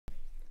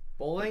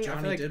Bowling?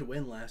 Johnny like... did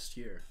win last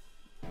year.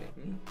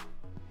 Mm-hmm.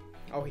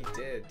 Oh, he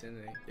did, didn't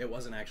he? It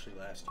wasn't actually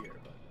last year,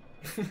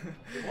 but...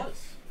 It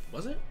was.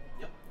 Was it?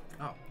 Yep.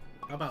 Oh,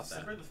 how about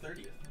December that? December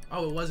the 30th.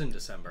 Oh, it was in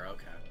December,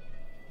 okay.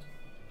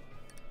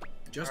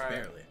 Just right.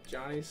 barely.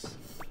 Johnny's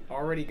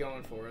already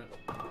going for it.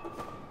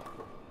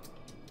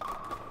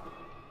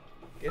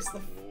 Guess the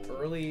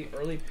early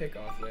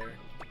pickoff there.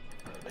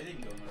 They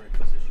didn't go in the right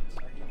positions.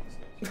 I hate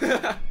these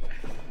guys.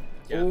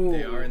 Yeah, Ooh.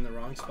 they are in the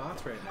wrong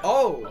spots right now.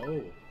 Oh!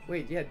 Oh.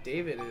 Wait, yeah,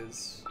 David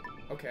is...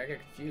 Okay, I got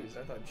confused.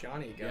 I thought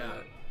Johnny got Yeah.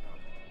 it.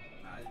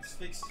 It's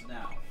fixed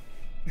now.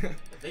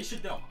 They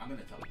should know. I'm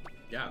gonna tell them.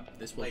 Yeah,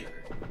 this will,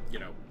 Later. you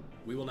know,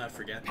 we will not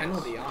forget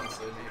Penalty, this.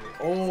 honestly, maybe.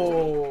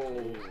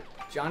 Oh!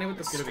 Johnny with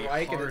the It's gonna be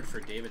strike. hard And for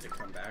David to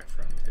come back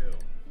from, too.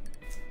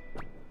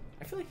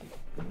 I feel like...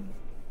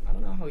 I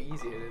don't know how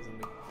easy it is.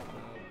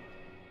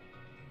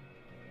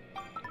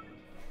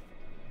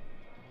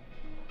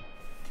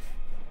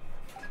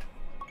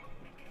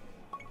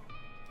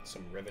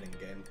 Some riveting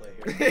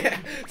gameplay here.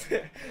 Yeah.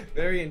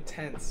 Very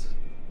intense.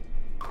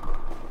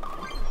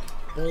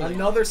 Bowling,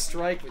 Another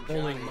strike with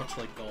bowling, Johnny. much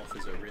like golf,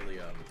 is a really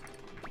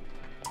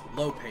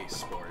low-paced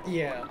sport.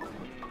 Yeah.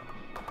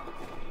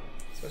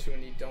 Especially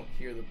when you don't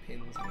hear the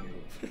pins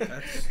move.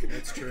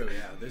 That's true.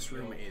 Yeah, this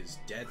room is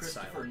dead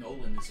Christopher silent.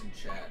 Nolan is in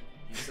chat.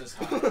 He says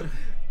hi.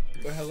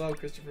 Well, hello,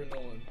 Christopher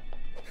Nolan.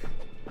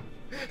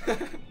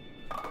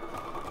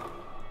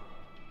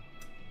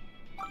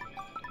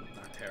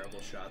 Not terrible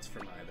shots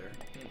from either.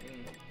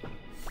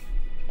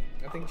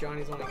 I think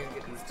Johnny's only gonna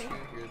get these 2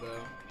 here,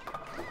 though.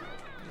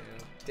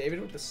 Yeah.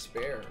 David with the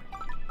spare.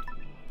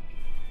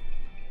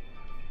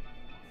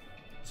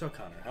 So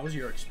Connor, how was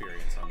your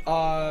experience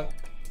on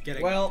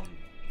getting? Well,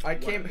 I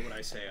what came. would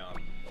I say?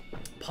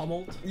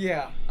 Pummeled.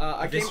 Yeah.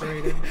 I came.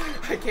 Eviscerated.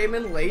 I came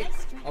in late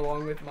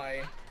along with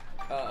my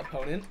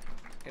opponent,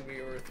 and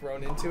we were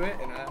thrown into it,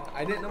 and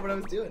I didn't know what I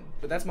was doing,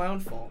 but that's my own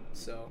fault.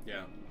 So.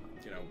 Yeah.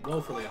 You know,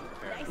 woefully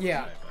unprepared.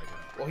 Yeah.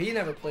 But, Well, he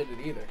never played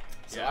it either,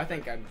 so Yeah. I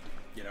think I'm.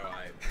 you know,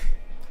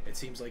 it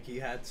seems like he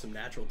had some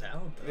natural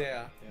talent, though.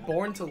 Yeah.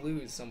 Born to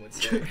lose, some would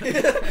say.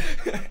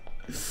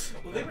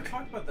 Well, they were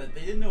talking about that.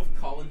 They didn't know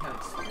if Colin had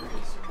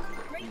experience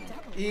or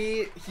not.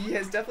 He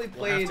has definitely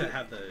We'll played. have to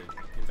have the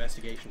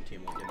investigation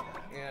team look into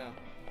that. Yeah.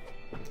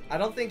 I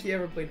don't think he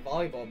ever played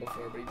volleyball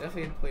before, but he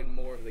definitely had played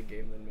more of the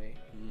game than me.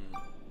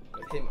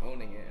 With him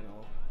owning it and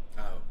all.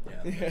 Oh,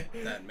 yeah.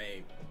 that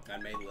may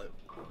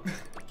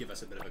give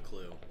us a bit of a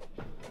clue.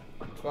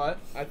 But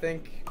I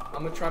think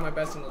I'm gonna try my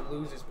best in the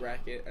losers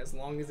bracket as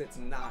long as it's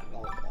not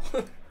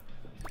volleyball.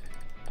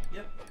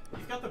 Yep.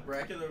 You've got the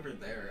bracket over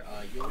there.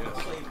 You'll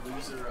play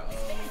loser of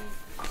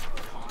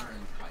Connor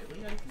and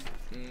Kylie,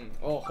 I think.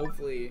 Oh,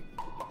 hopefully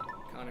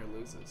Connor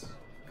loses.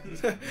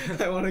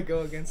 I want to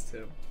go against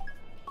him.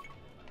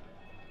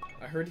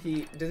 I heard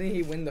didn't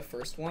he win the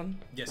first one?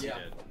 Yes, Yeah.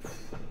 he did.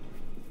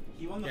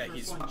 He won the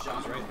He's first one.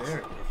 John right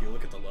there. If you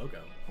look at the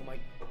logo. Oh my,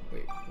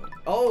 wait. What?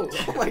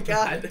 Oh my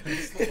God!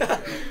 It's the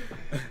logo.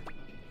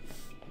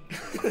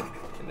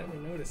 I never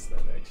noticed that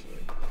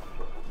actually.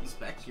 He's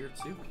back here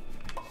too.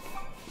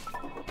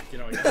 You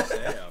know, I gotta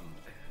say,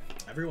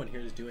 everyone here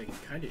is doing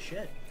kind of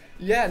shit.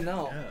 Yeah,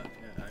 no. Yeah.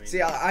 I mean,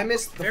 See, I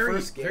missed the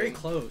first game. Very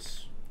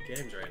close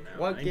games right now.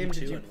 What game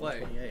did 92 you and play?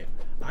 128.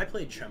 I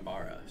played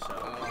Chambara, so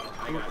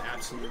I got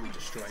absolutely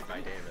destroyed by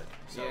David.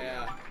 So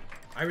Yeah.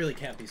 I really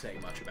can't be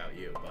saying much about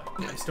you, but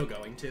I'm still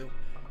going to.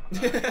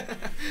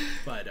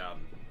 But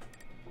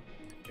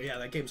yeah,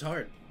 that game's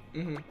hard.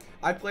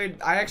 I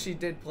actually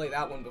did play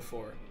that one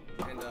before,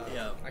 and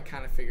Yeah. I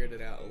kind of figured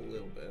it out a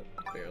little bit,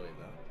 barely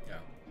though.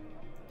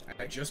 Yeah.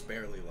 I just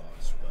barely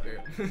lost,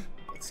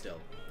 but still,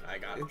 I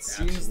got It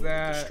absolutely seems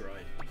that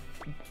destroyed.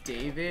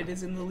 David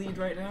is in the lead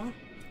right now.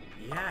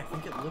 Yeah, I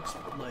think it looks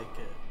like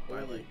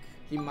by like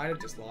He might have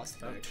just lost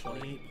it, about actually.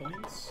 28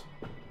 points.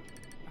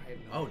 I have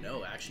no Oh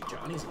no, actually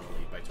Johnny's in the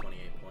lead by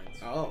 28 points.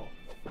 Oh.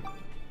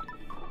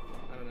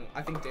 I don't know.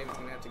 I think David's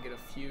gonna have to get a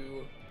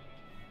few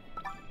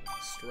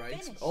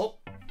strikes. Oh,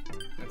 that's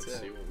Let's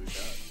it. see what we've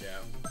got.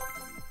 Yeah.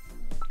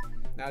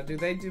 Now, do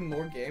they do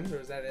more games or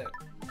is that it?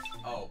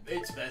 Oh,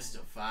 it's best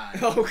of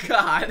 5. Oh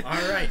God.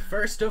 All right,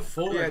 first of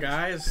 4, Yeah.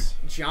 guys.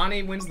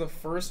 Johnny wins the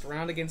first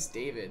round against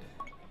David.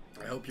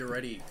 I hope you're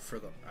ready for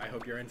the. I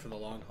hope you're in for the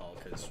long haul,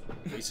 because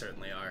we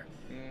certainly are.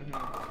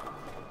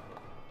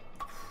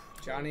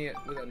 Johnny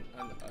with an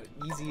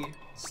easy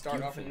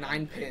start off at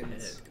 9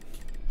 pins.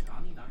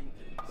 Johnny 9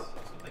 pins. That's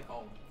what they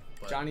call him.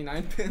 But- Johnny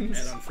 9 pins.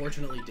 And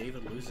unfortunately,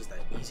 David loses that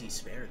easy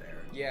spare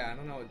there. Yeah, I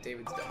don't know what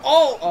David's done.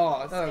 Oh,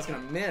 I thought I was gonna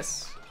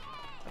miss.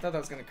 I thought that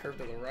was gonna curve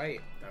to the right.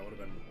 That would have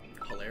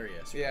been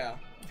hilarious. Yeah.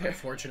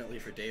 Unfortunately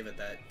for David,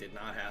 that did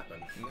not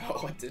happen.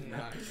 No, it did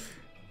not.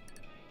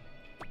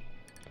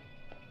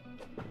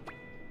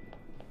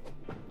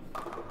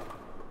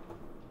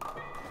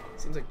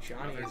 Seems like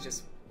Johnny is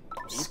just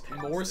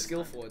more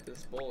skillful at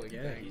this bowling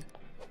Yeah, thing.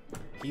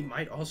 he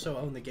might also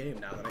own the game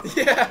now that I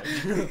think Yeah. about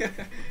it.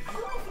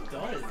 I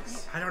don't know if he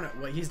does. I don't know.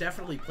 Well, he's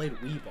definitely played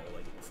Wii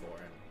bowling before.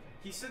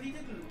 He said he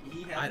didn't.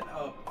 He hadn't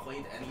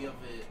played any of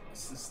it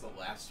since the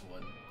last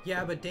one.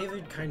 Yeah, but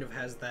David kind of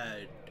has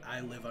that.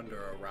 I live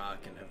under a rock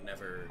and have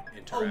never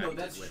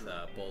interacted with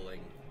bowling,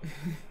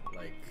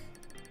 like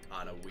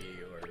on a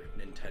Wii or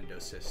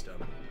Nintendo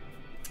system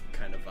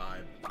kind of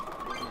vibe.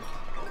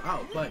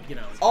 Oh, but you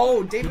know.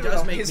 Oh, David he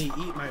does make me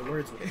eat my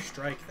words with a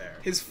strike there.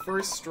 His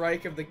first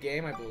strike of the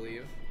game, I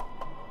believe.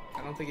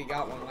 I don't think he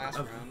got one last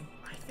round.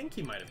 I think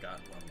he might have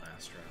gotten one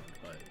last round,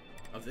 but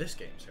of this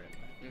game certainly.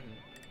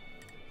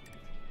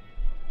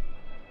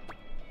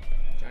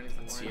 Johnny's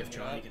Let's see if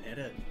Johnny can hit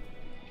it.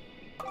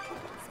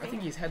 I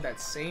think he's had that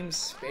same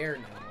spare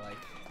now, like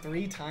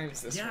 3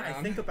 times this round. Yeah,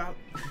 I think about.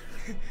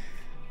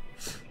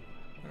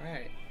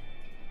 Alright.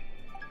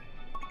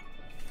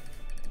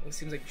 It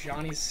seems like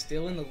Johnny's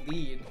still in the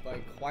lead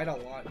by quite a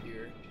lot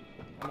here.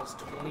 Almost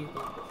 20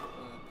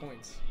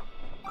 points.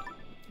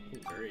 Ooh,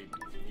 very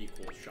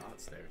equal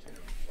shots there,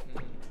 too.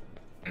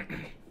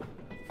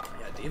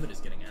 Yeah, David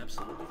is getting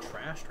absolutely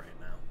trashed right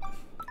now.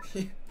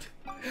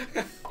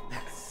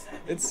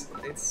 It's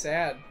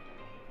sad.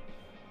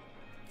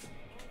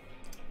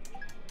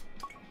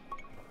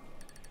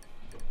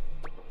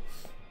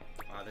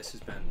 This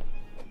has been,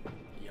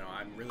 you know,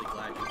 I'm really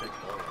glad you picked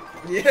bowling.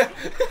 Yeah.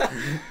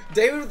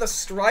 David with a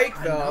strike,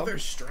 though. Another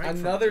strike.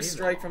 Another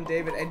strike from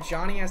David, and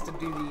Johnny has to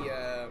do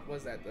the what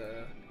was that,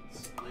 the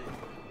split?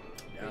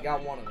 Yeah. He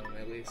got one of them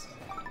at least.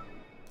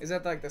 Is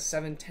that like the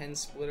 7-10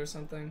 split or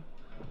something?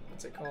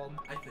 What's it called?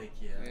 I think,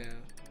 yeah.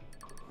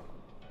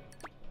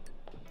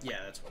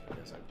 Yeah, that's what it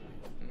is, I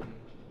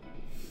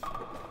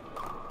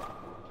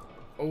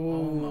believe.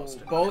 Oh,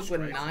 both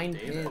with 9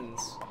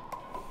 pins.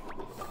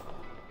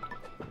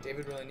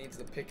 David really needs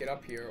to pick it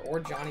up here, or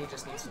Johnny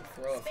just needs to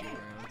throw a few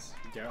rounds.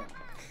 Yeah.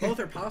 Both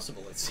are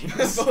possible, it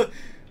seems.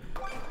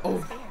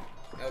 Oh,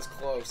 that was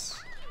close.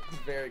 It was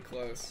very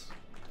close.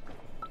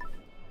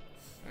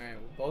 Alright,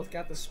 we both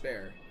got the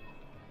spare.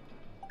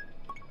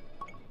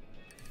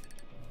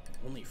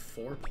 Only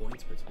 4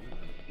 points between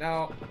them.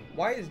 Now,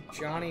 why is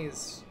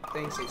Johnny's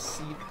thing say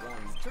seed 1?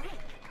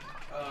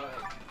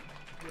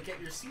 Look at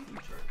your seeding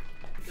chart.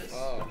 This.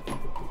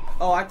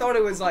 Oh, I thought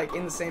it was like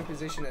in the same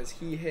position as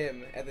he,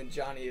 him, and then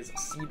Johnny is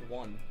seed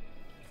 1.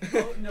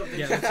 Oh, no, they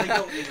just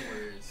go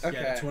inwards. Okay.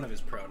 Yeah, that's one of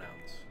his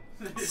pronouns.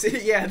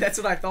 See, yeah, that's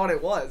what I thought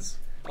it was.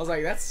 I was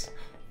like, that's...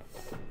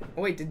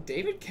 Oh, wait, did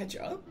David catch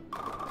up?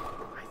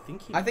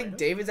 I think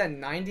David's at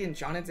 90 and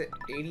Johnny's at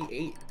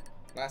 88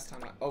 last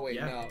time. Oh, wait,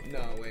 yeah.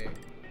 no, wait.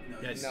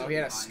 Yeah, no, he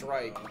had a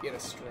strike. He had a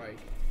strike.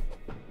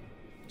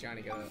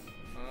 Johnny got a...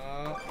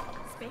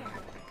 Spare.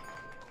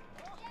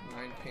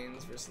 9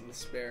 pins versus the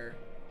spare.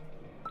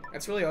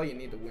 That's really all you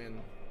need to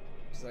win.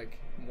 Just like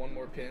 1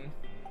 more pin.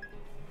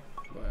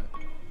 But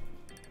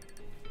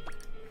I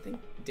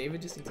think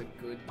David just needs a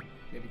good,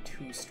 maybe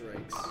 2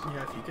 strikes.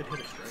 Yeah, if you could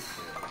hit a strike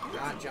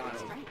there. Not Johnny.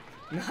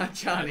 Not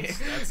Johnny.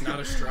 That's not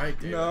a strike,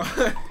 dude. No.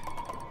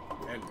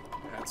 And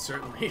that's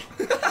certainly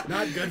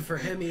not good for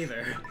him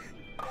either.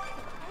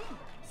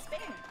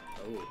 Spare.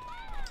 Oh.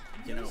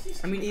 You know.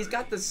 I mean, he's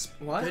got this.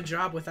 What? Good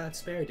job with that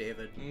spare,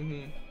 David.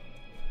 Mm-hmm.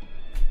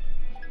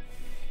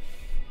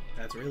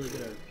 That's really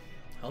gonna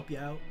help you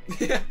out.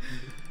 Yeah.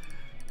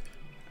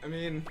 I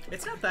mean,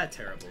 it's not that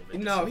terrible.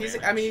 No, he's.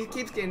 I mean, he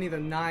keeps getting either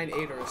 9,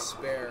 8, or a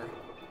spare,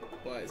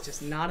 but it's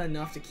just not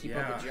enough to keep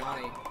up with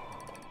Johnny.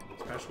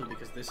 Especially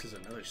because this is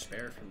another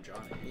spare from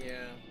Johnny.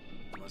 Yeah.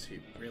 Unless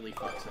he really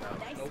fucks it up.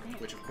 Nope.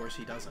 Which of course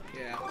he doesn't.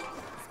 Yeah.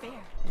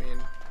 Spare. I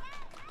mean,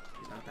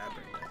 he's not that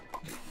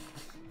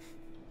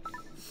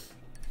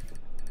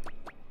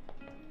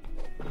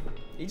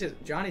big.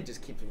 Johnny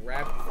just keeps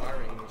rapid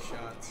firing these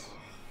shots.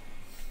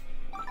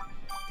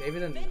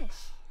 David and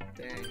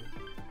dang.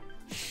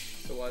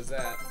 So what's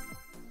that?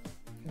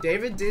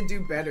 David did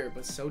do better,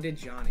 but so did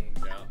Johnny.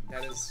 Yeah.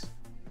 That is,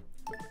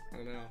 I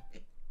don't know.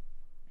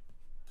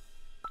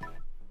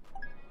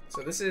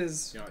 So this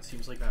is. You know, it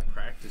seems like that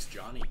practice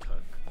Johnny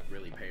took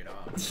really paid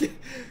off.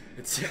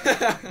 It's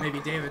maybe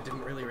David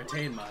didn't really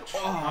retain much.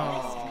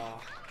 Oh.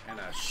 And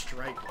a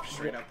strike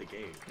straight out the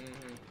gate.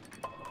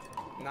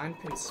 9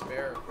 pin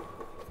spare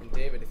from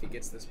David if he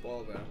gets this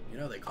ball though. You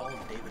know they call him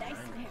David 9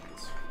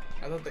 pins.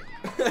 I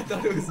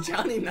thought it was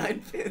Johnny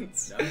 9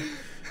 pins. No,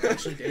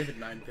 actually David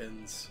 9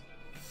 pins.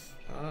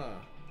 Ah.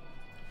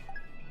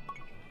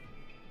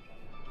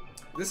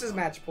 This is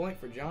match point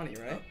for Johnny,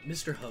 right?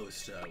 Mr.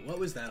 Host, what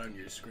was that on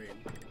your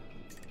screen?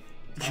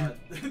 The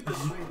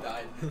stream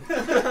died.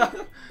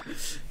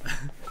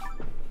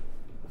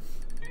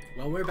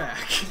 Well, we're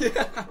back.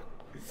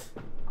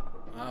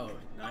 Oh,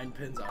 9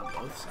 pins on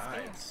both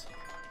sides.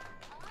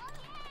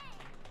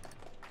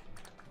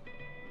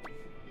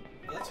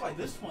 Well, that's why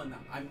this one,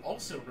 I'm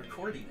also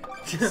recording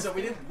it, so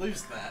we didn't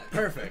lose that.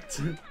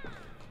 Perfect.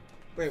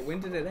 Wait,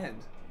 when did it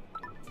end?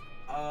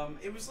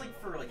 It was like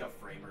for like a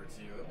frame or 2.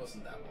 It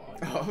wasn't that long.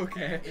 Oh,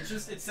 okay. It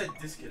said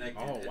disconnected.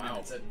 Oh, and wow. then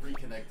it said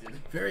reconnected.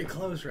 Very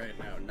close right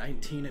now,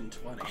 19 and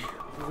 20.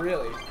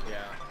 Really?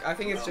 Yeah. I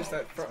think it's just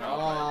that.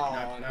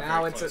 not now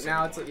very it's close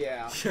now it's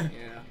anymore.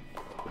 yeah.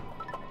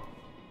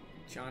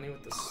 Johnny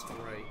with the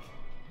strike.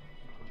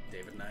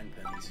 David 9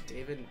 pins.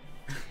 David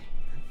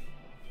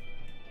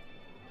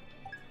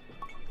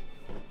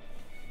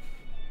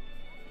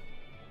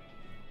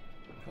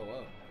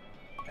Hello.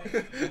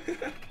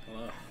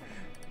 Hello.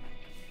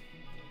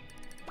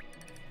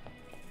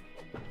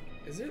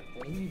 Is it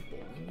only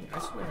bowling? I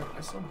swear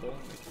I saw bowling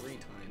like 3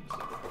 times.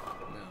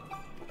 No.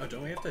 Oh,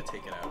 don't we have to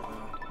take it out of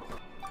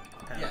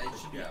the hat? Yeah, it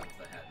should be out of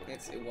the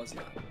hat. It was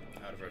not.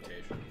 Out of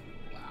rotation.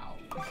 Wow.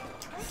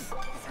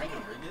 Trying to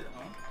rig it,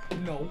 huh?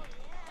 No.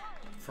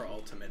 For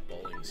ultimate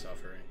bowling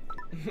suffering.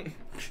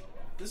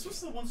 This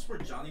was the ones where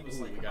Johnny was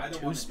Ooh, like, we got I don't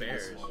 2 want to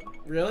spares. One.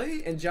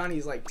 Really? And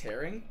Johnny's like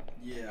tearing?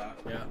 Yeah.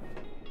 Yeah.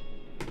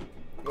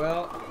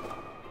 Well,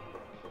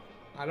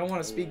 I don't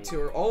want to speak too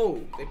early.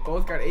 Oh, they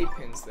both got 8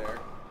 pins there.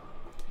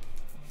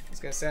 I was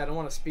gonna say I don't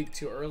want to speak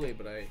too early,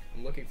 but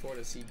I'm looking forward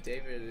to see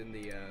David in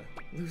the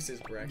losers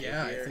bracket.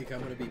 Yeah, here. I think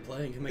I'm gonna be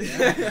playing him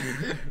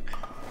again.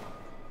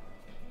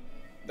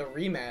 The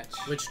rematch.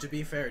 Which, to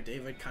be fair,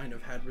 David kind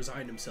of had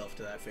resigned himself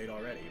to that fate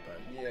already,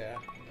 but Yeah,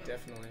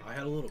 definitely. I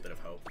had a little bit of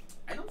hope.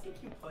 I don't think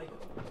you played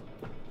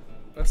it.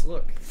 Let's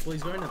look. Well,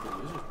 he's going to the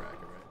losers bracket,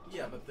 right?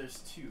 Yeah, but there's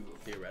 2.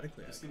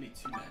 Theoretically, There's gonna be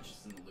 2 matches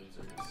in the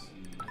losers.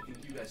 I think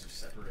you guys are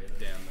separated.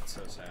 Damn, that's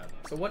so sad.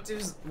 So what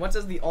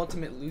does the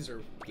ultimate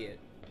loser get?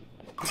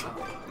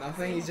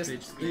 Nothing. He's just.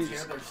 They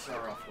tear their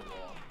star off the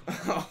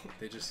wall. Oh.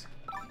 They just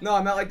No,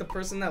 I meant like the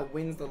person that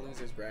wins the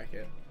losers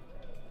bracket.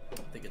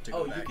 they get to go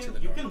Oh, you back to can the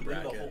you normal can bring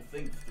bracket. the whole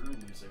thing through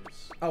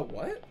losers. Oh,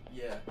 what?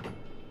 Yeah.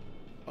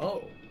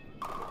 Oh.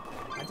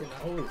 I did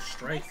not. Oh,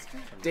 strike.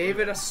 from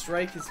David, a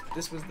strike.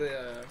 This was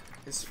the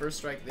his first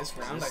strike this Is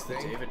round, this I the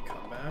think. David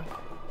comeback?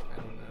 I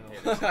don't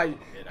It know. is- I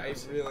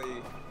it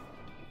really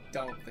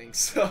don't think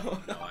so.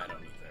 No, I don't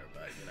either,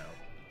 but you know.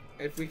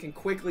 If we can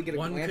quickly get a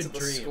One glance could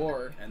at the dream,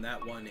 score, and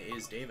that one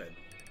is David.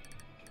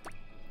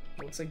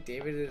 looks like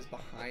David is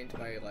behind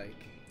by like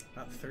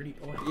About 30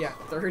 points. yeah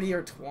 30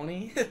 or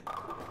 20.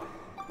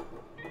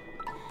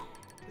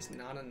 Just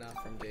not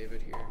enough from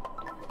David here.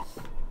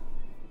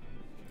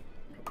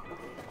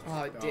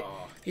 Oh,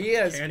 he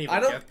has. can't even I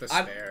don't. get the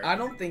spare. I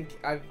don't think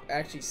I've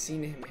actually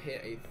seen him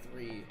hit a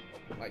 3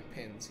 like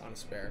pins on a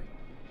spare.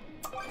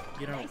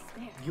 You know, Nice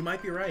spare. you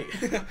might be right.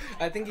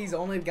 I think he's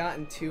only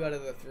gotten 2 out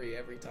of the 3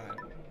 every time.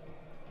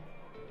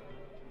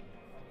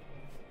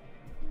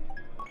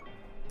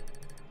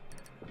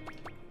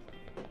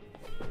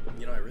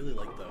 You know, I really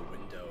like the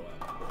window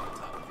on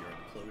top of your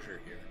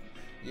enclosure here.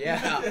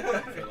 Yeah.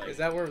 I feel like- Is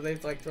that where they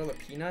like throw the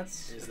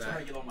peanuts? Is That's where I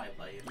that? get all my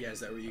light. Yeah, is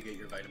that where you get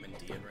your vitamin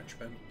D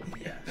enrichment?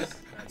 Yes.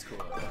 That's cool.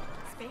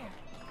 Spare.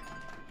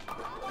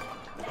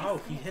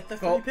 Oh, he hit the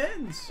 3 Oh.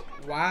 pins.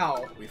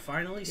 Wow. We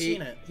finally He,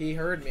 seen it. he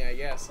heard me, I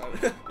guess.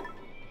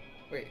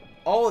 Wait.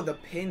 Oh, the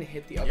pin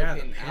hit the other Yeah,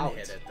 the pin pin out.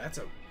 hit it. That's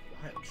a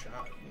wild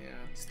shot. Yeah.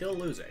 Still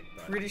losing,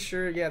 but Pretty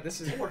sure. Yeah,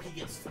 this is. Or he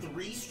gets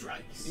 3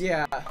 strikes.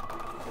 Yeah.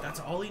 that's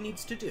all he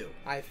needs to do.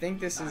 I think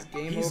this is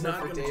game He's over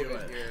not for gonna do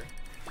David it. here.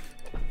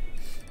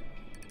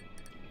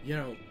 You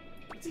know,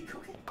 What's he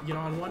cooking?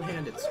 on one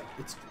hand,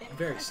 it's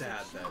very sad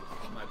that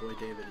my boy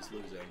David is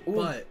losing, Ooh.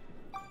 but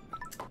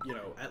you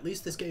know, at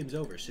least this game's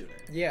over sooner.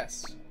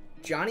 Yes.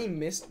 Johnny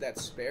missed that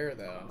spare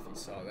though. If you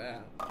saw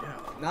that.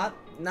 Yeah.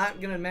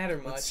 Not gonna matter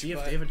much. Let's see if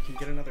but- David can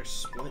get another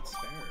split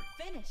spare.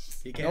 Finish.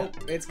 He can't.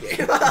 Nope, it's game.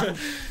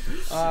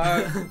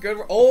 Good.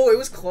 Oh, it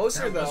was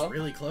closer That was though.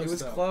 really close, It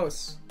was though.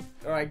 close.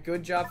 All right,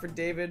 good job for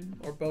David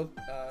or both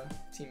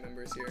team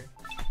members here.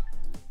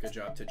 Good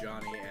job to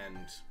Johnny, and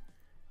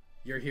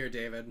you're here,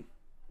 David.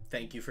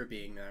 Thank you for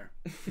being there.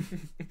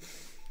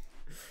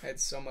 I had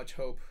so much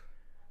hope.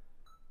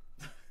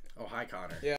 Oh, hi, Connor. Yeah.